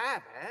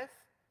Sabbath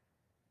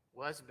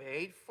was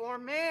made for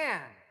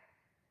man,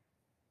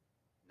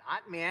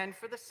 not man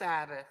for the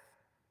Sabbath.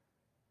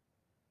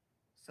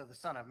 So the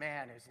Son of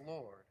Man is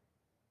Lord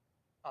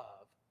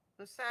of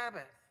the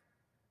Sabbath.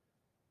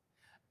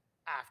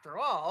 After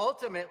all,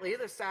 ultimately,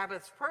 the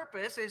Sabbath's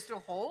purpose is to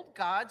hold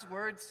God's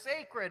word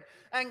sacred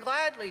and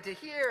gladly to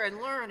hear and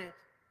learn it.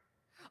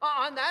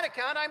 On that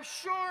account, I'm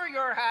sure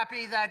you're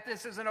happy that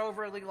this is an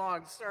overly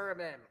long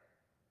sermon,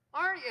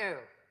 aren't you?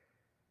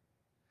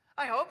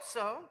 I hope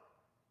so,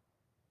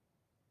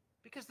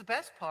 because the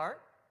best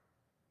part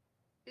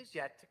is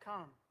yet to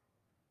come.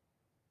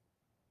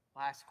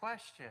 Last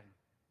question.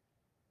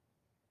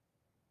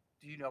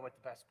 Do you know what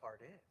the best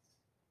part is?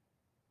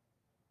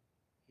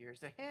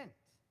 Here's a hint.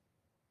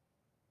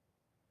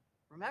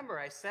 Remember,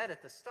 I said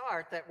at the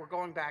start that we're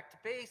going back to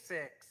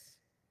basics.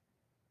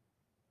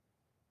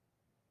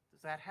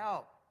 Does that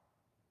help?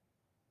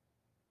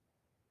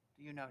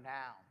 Do you know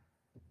now?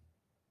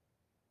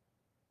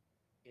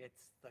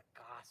 It's the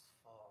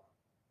gospel.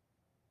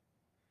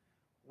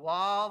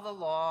 While the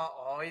law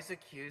always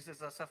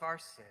accuses us of our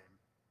sin,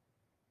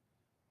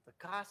 the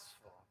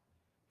gospel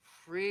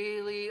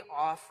freely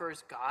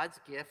offers God's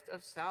gift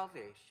of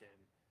salvation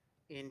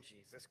in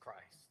Jesus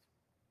Christ.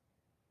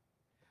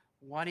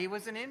 When he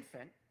was an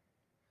infant,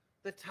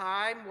 the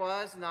time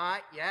was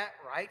not yet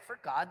right for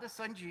God the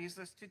Son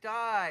Jesus to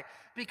die,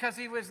 because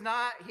he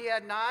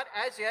had not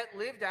as yet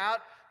lived out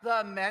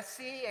the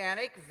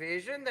messianic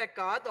vision that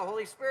God the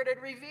Holy Spirit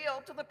had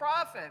revealed to the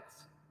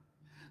prophets.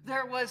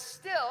 There was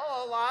still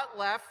a lot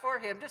left for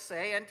him to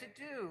say and to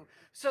do,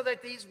 so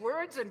that these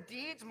words and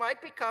deeds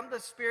might become the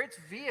Spirit's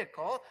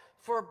vehicle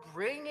for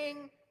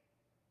bringing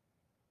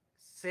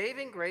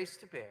saving grace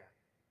to bear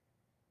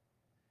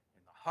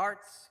in the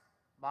hearts,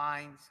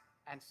 minds,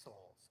 and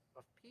souls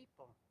of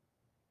people.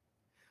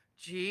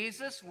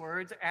 Jesus'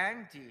 words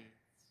and deeds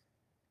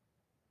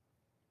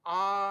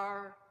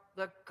are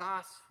the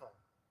gospel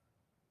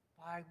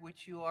by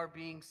which you are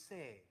being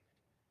saved,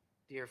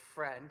 dear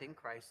friend in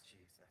Christ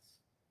Jesus.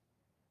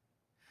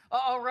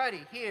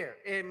 Already here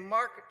in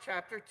Mark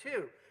chapter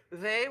 2,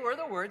 they were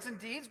the words and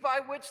deeds by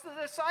which the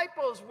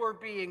disciples were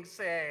being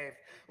saved.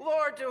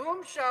 Lord, to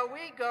whom shall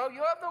we go?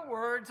 You have the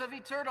words of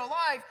eternal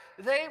life,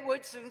 they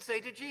would soon say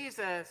to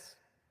Jesus.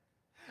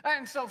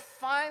 And so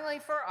finally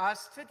for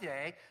us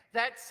today,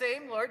 that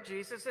same Lord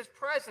Jesus is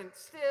present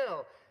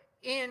still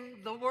in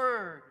the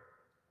Word.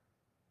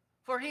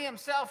 For he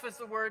himself is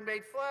the Word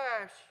made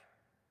flesh,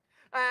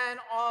 and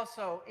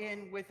also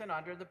in, with, and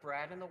under the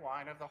bread and the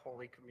wine of the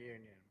Holy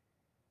Communion.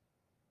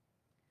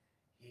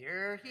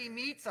 Here he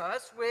meets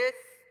us with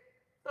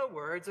the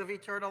words of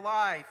eternal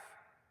life.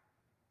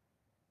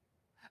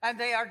 And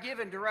they are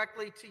given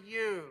directly to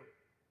you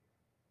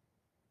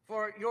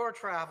for your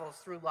travels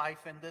through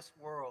life in this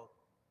world,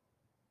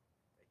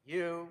 that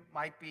you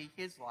might be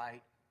his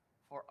light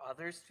for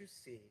others to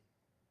see,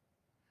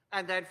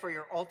 and then for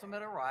your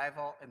ultimate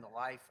arrival in the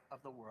life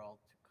of the world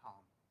to come.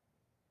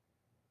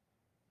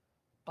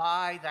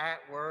 By that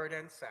word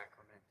and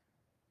sacrament,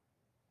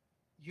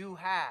 you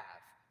have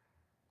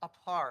a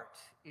part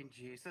in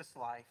Jesus'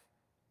 life,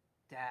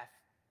 death,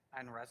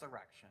 and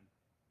resurrection,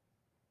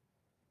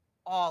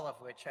 all of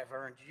which have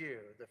earned you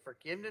the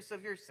forgiveness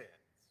of your sins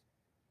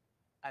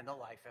and the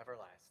life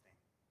everlasting.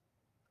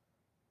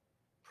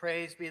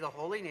 Praise be the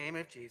holy name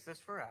of Jesus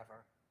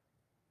forever.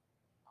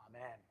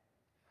 Amen.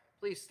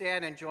 Please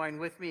stand and join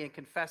with me in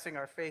confessing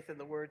our faith in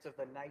the words of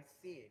the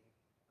Nicene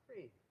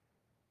Creed.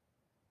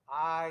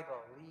 I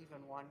believe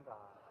in one God,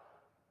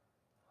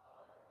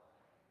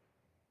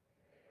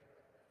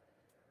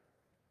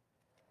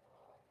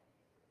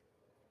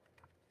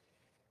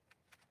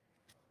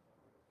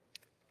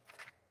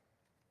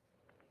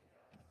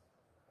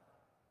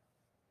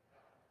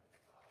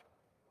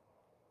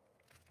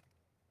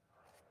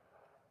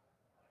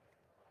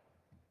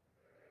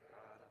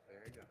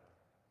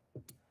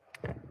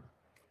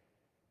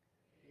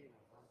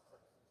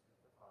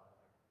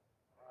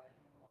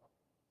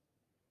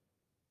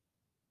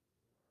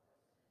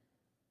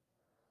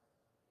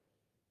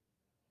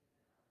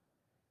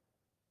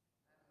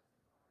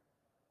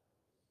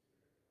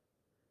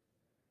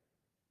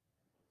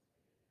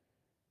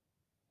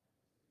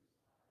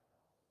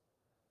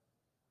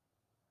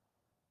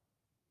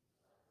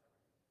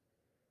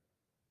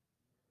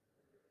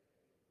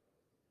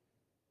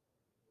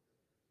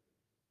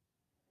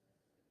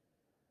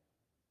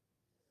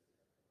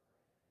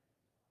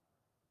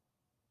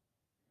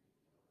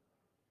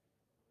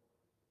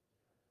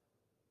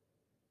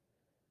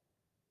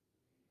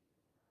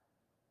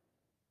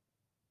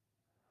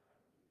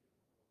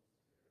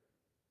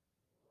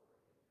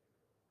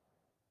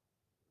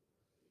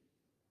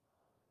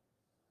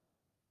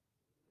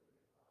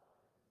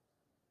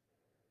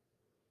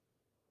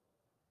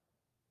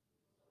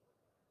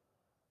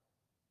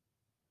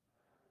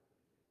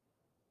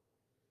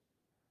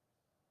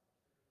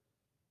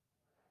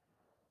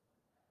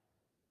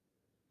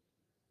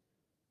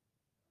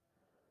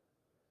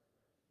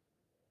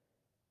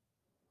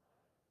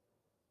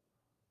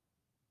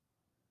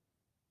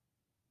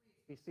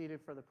 Be seated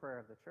for the prayer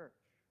of the church.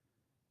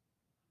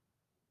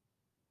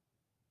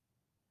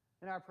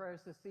 In our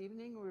prayers this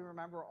evening, we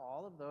remember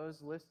all of those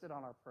listed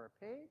on our prayer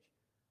page,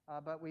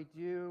 but we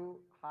do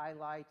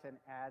highlight and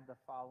add the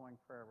following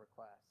prayer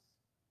requests.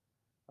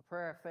 A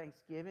prayer of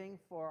thanksgiving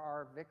for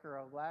our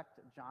vicar-elect,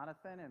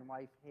 Jonathan, and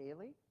wife,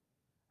 Haley,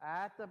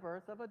 at the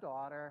birth of a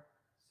daughter,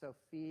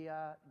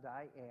 Sophia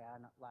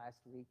Diane, last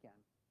weekend.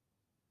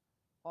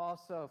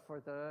 Also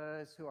for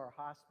those who are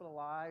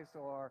hospitalized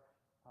or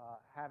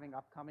having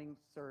upcoming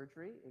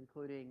surgery,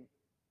 including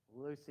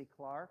Lucy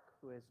Clark,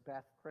 who is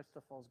Beth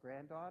Christophel's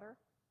granddaughter,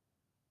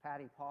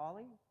 Patty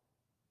Pauley,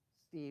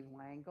 Steve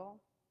Wangle,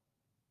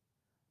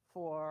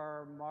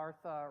 for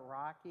Martha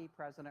Rocky,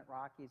 President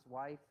Rocky's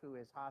wife, who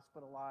is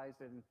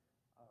hospitalized and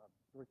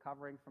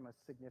recovering from a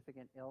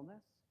significant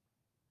illness,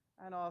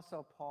 and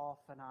also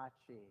Paul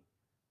Finacci,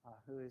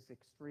 who is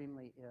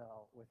extremely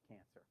ill with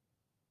cancer.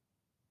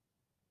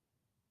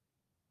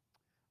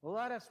 Well,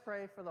 let us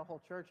pray for the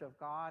whole Church of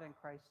God in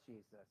Christ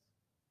Jesus,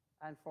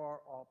 and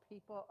for all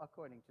people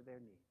according to their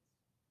needs.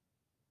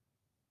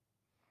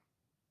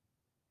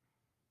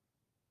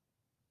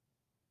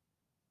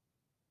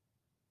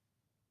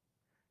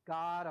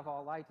 God of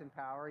all light and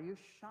power, you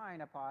shine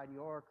upon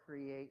your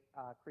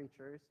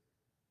creatures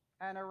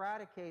and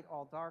eradicate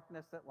all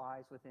darkness that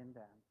lies within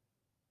them.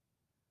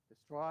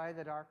 Destroy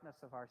the darkness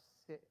of our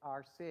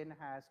sin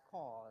has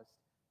caused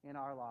in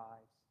our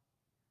lives.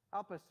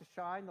 Help us to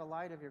shine the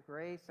light of your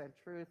grace and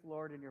truth,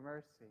 Lord, in your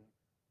mercy.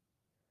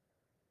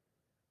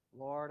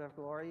 Lord of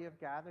glory, you have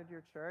gathered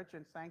your church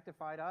and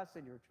sanctified us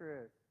in your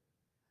truth.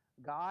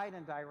 Guide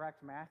and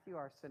direct Matthew,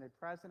 our synod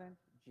president,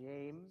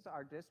 James,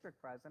 our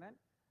district president,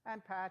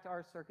 and Pat,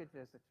 our circuit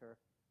visitor.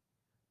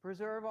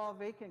 Preserve all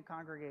vacant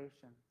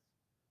congregations.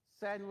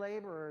 Send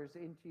laborers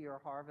into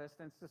your harvest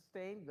and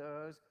sustain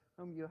those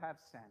whom you have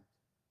sent.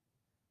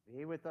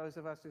 Be with those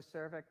of us who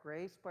serve at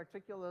Grace,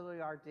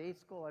 particularly our day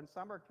school and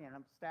summer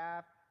camp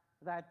staff,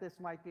 that this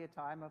might be a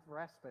time of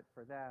respite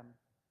for them.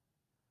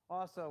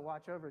 Also,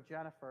 watch over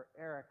Jennifer,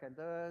 Eric, and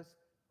those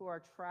who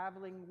are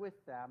traveling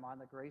with them on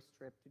the Grace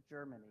trip to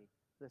Germany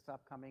this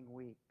upcoming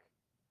week.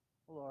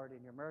 Lord,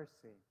 in your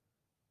mercy.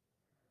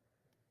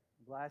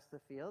 Bless the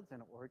fields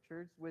and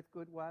orchards with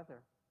good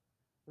weather,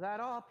 that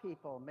all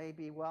people may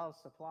be well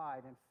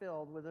supplied and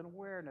filled with an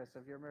awareness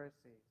of your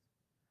mercies.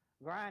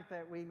 Grant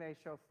that we may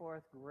show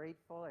forth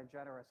grateful and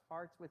generous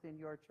hearts within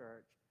your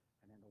church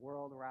and in the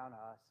world around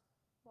us.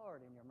 Lord,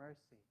 in your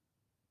mercy.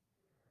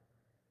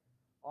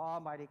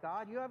 Almighty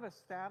God, you have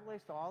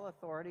established all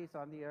authorities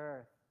on the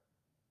earth.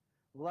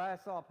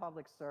 Bless all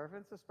public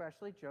servants,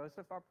 especially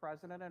Joseph, our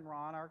president, and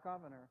Ron, our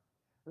governor,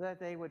 that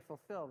they would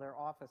fulfill their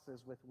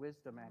offices with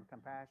wisdom and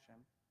compassion.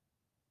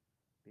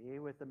 Be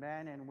with the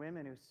men and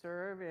women who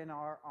serve in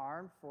our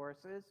armed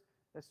forces,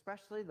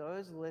 especially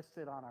those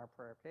listed on our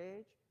prayer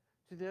page,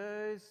 to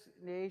those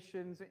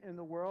nations in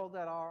the world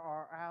that are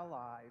our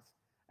allies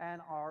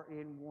and are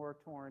in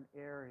war-torn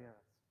areas.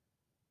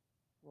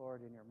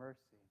 Lord, in your mercy.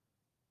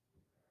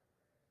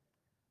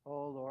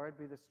 O Lord,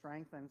 be the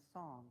strength and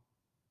song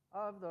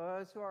of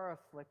those who are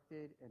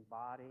afflicted in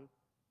body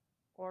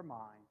or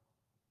mind,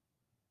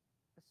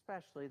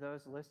 especially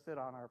those listed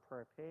on our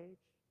prayer page,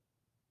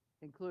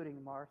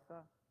 including Martha,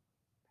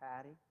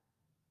 Patty,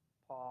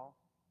 Paul,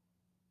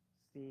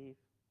 Steve,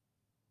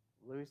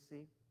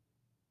 Lucy,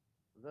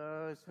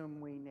 those whom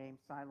we name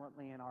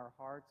silently in our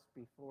hearts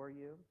before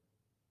you,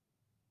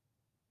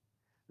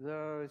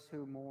 those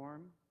who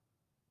mourn,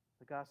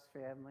 the Gus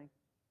family,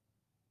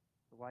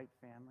 the White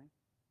family.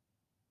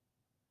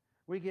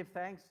 We give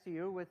thanks to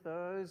you with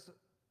those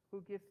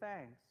who give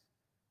thanks,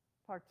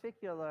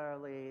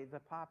 particularly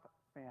the Pop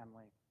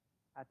family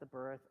at the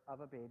birth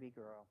of a baby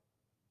girl.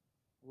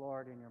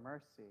 Lord, in your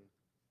mercy.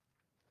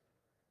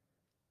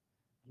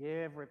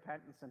 Give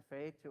repentance and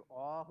faith to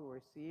all who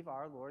receive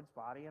our Lord's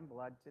body and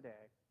blood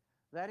today,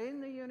 that in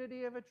the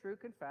unity of a true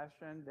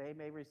confession they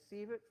may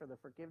receive it for the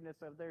forgiveness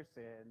of their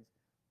sins.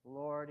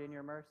 Lord, in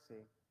your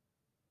mercy.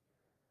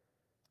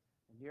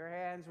 In your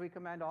hands we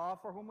commend all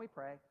for whom we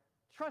pray,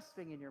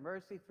 trusting in your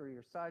mercy through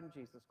your Son,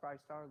 Jesus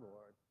Christ our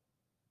Lord.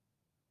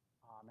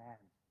 Amen.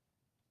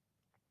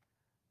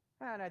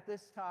 And at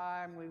this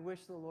time, we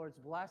wish the Lord's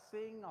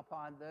blessing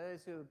upon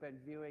those who have been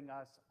viewing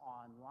us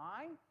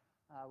online.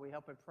 We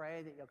hope and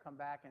pray that you'll come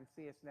back and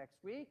see us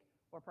next week,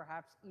 or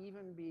perhaps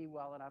even be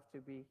well enough to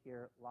be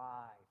here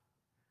live.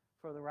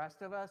 For the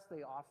rest of us,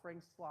 the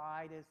offering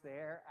slide is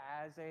there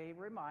as a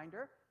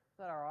reminder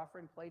that our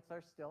offering plates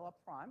are still up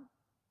front,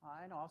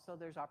 and also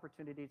there's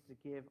opportunities to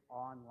give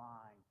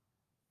online.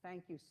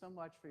 Thank you so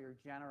much for your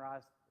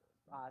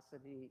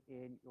generosity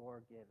in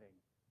your giving.